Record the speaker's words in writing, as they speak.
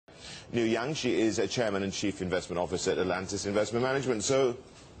Liu Yang. She is a chairman and chief investment officer at Atlantis Investment Management. So,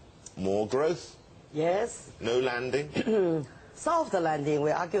 more growth? Yes. No landing? Soft landing.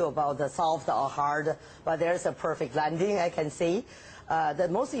 We argue about the soft or hard, but there's a perfect landing, I can see. The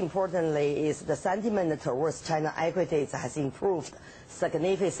most importantly is the sentiment towards China equities has improved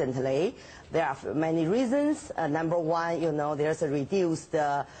significantly. There are many reasons. Number one, there's a reduced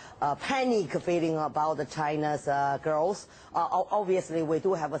panic feeling about China's growth. Obviously, we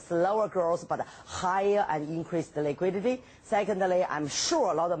do have a slower growth, but higher and increased liquidity. Secondly, I'm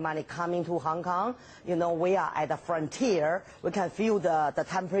sure a lot of money coming to Hong Kong. We are at the frontier. We can feel the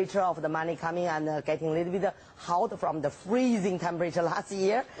temperature of the money coming and getting a little bit hot from the freezing temperature last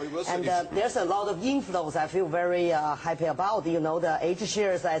year. And there's a lot of inflows I feel very happy about. The H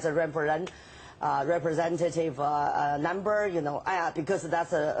shares as a representative number, because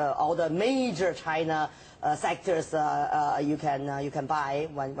that's all the major China sectors you can buy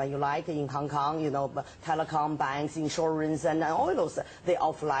when you like in Hong Kong. Telecom, banks, insurance, and all those, they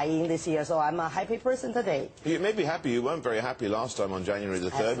are flying this year. So I'm a happy person today. You may be happy. You weren't very happy last time on January the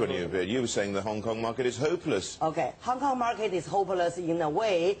 3rd when you appeared. You were saying the Hong Kong market is hopeless. Okay, Hong Kong market is hopeless in a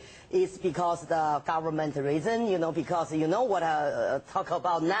way. It's because the government reason, because what I talk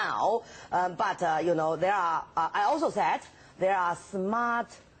about now. But there are. I also said there are smart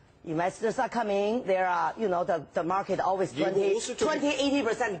investors are coming. There are, the market always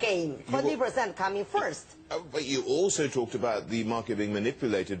 80% gain, 20% coming first. But you also talked about the market being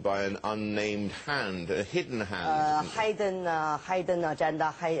manipulated by an unnamed hand, a hidden hand. Hidden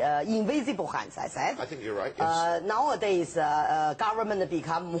agenda, invisible hands, I said. I think you're right, yes. Nowadays, government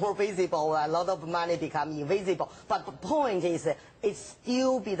become more visible, a lot of money become invisible. But the point is, it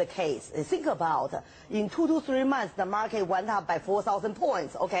still be the case. Think about, in 2 to 3 months, the market went up by 4,000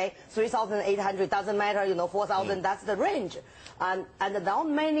 points, okay? 3,800, doesn't matter, 4,000, that's the range. And not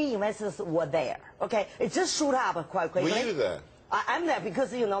many investors were there, okay? It just shoot up quite quickly. Were you there? I'm there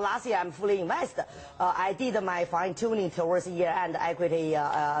because, last year I'm fully invested. I did my fine-tuning towards year-end equity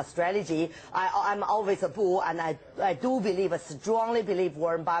strategy. I'm always a bull, and I do believe, strongly believe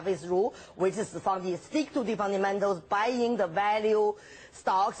Warren Buffett's rule, which is stick to the fundamentals, buying the value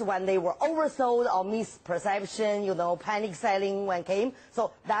stocks when they were oversold or misperception, panic selling when came.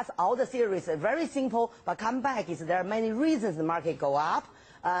 So that's all the series. Very simple, but come back is there are many reasons the market go up,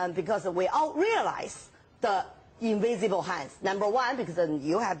 because we all realize the invisible hands. Number one, because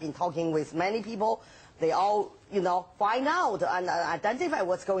you have been talking with many people, they all, find out and identify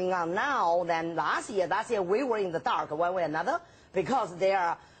what's going on now than last year. Last year we were in the dark one way or another because there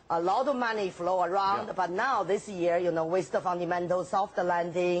are a lot of money flow around. Yeah. But now this year, with the fundamentals, soft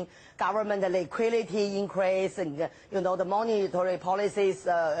landing, government liquidity increase, and the monetary policies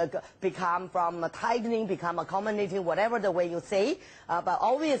become from tightening, become accommodating, whatever the way you say. But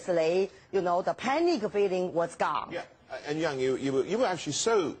obviously, the panic feeling was gone. Yeah, and Yang, you were actually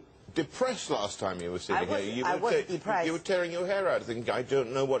so depressed last time you were sitting here. I was depressed. You were tearing your hair out thinking, I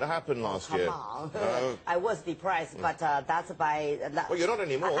don't know what happened last year. Come on. I was depressed, but that's by... Well, you're not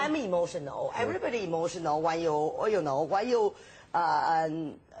anymore. I'm emotional. Everybody emotional when you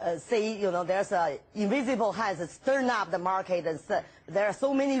say, there's a invisible hands that stirring up the market, and there are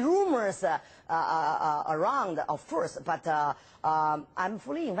so many rumors around, of course, but I'm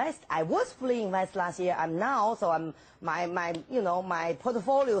fully invested. I was fully invested last year. I'm now, so my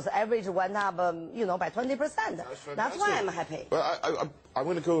portfolio's average went up, by 20%. That's why I'm happy. Well, I'm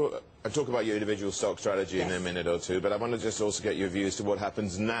going to go and talk about your individual stock strategy in a minute or two, but I want to just also get your views to what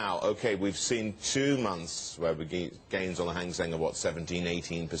happens now. Okay, we've seen 2 months where we gains on the Hang Seng of, what, 17,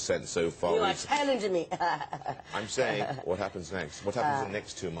 18% so far. You are challenging me. I'm saying, what happens next? What happens in the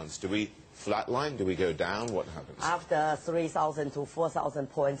next 2 months? Do we flatline? Do we go down? What happens? After 3,000 to 4,000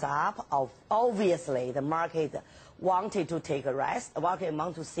 points up, obviously the market wanted to take a rest. The market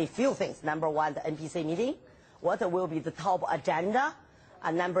want to see few things. Number one, the NPC meeting. What will be the top agenda?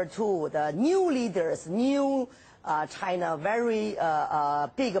 And number two, the new leaders, new China, very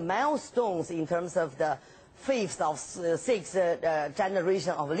big milestones in terms of the fifth or sixth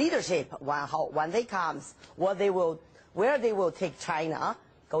generation of leadership. When they comes, where they will take China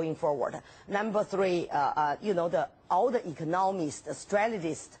going forward. Number three, all the economists, the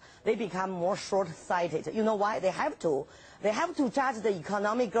strategists, they become more short-sighted. You know why? They have to. They have to judge the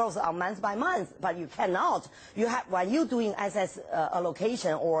economic growth on month by month, but you cannot. When you're doing asset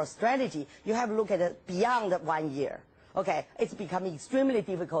allocation or strategy, you have to look at it beyond 1 year. Okay, it's becoming extremely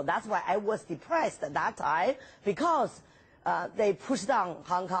difficult. That's why I was depressed at that time, because they pushed down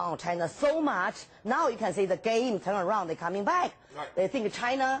Hong Kong, China so much. Now you can see the game turn around. They're coming back. Right. They think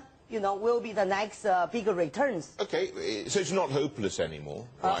China, will be the next bigger returns. Okay, so it's not hopeless anymore.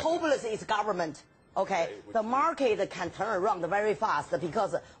 Right? Hopeless is government. Okay, the market can turn around very fast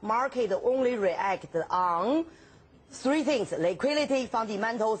because market only react on three things: liquidity,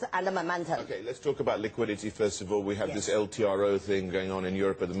 fundamentals, and momentum. Okay, let's talk about liquidity first of all. We have this LTRO thing going on in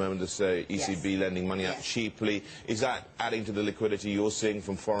Europe at the moment, this ECB lending money out cheaply. Is that adding to the liquidity you're seeing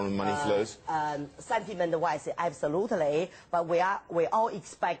from foreign money flows? Sentiment-wise, absolutely. But we're all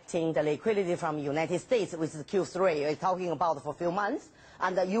expecting the liquidity from United States, which is Q3. We're talking about for a few months.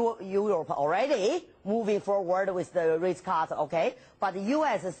 And Europe already moving forward with the rate cut, okay? But the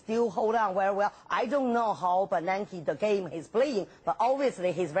U.S. is still hold on very well. I don't know how Bernanke, the game he's playing, but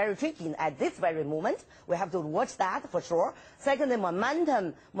obviously he's very tricky at this very moment. We have to watch that for sure. Secondly,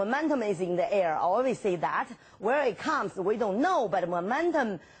 momentum. Momentum is in the air. I always say that. Where it comes, we don't know, but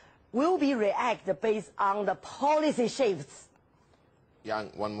momentum will be react based on the policy shifts.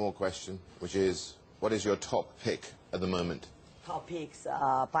 Yang, one more question, which is, what is your top pick at the moment? Topics,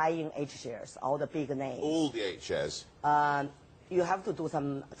 buying H shares, all the big names. All the H shares. You have to do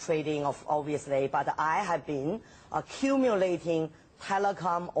some trading, obviously, but I have been accumulating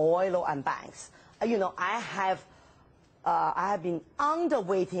telecom, oil, and banks. I have been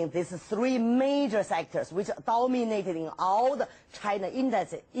underweighting these three major sectors, which dominated in all the China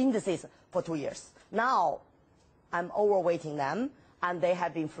indices for 2 years. Now, I'm overweighting them, and they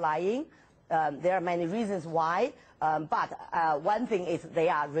have been flying. There are many reasons why, but one thing is they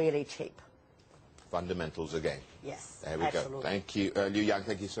are really cheap. Fundamentals again. Yes, there we absolutely. go. Thank you. Liu Yang,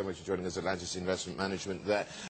 thank you so much for joining us at Atlantis Investment Management there.